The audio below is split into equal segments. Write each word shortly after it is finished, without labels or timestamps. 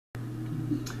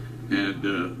And,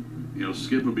 you know,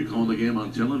 Skip would be calling the game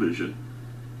on television.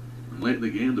 And late in the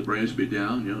game, the Braves would be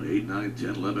down, you know, 8, 9,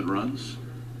 10, 11 runs.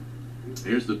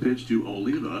 Here's the pitch to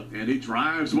Oliva, and he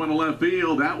drives one to left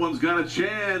field. That one's got a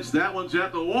chance. That one's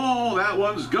at the wall. That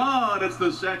one's gone. It's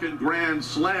the second grand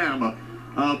slam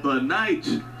of the night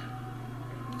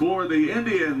for the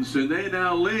Indians, and they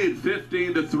now lead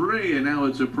 15-3. And now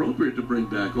it's appropriate to bring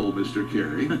back old Mr.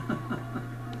 Carey.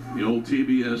 The old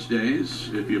TBS days.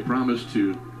 If you promise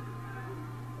to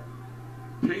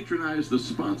patronize the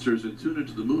sponsors and tune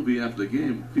into the movie after the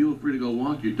game, feel free to go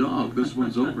walk your dog. This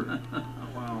one's over.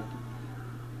 Wow.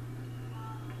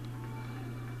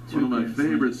 One of my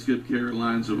favorite Skip Carey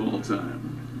lines of all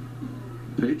time.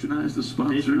 Patronize the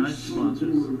sponsors,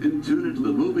 and tune into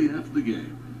the movie after the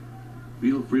game.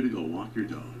 Feel free to go walk your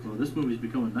dog. Well, this movie's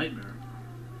become a nightmare.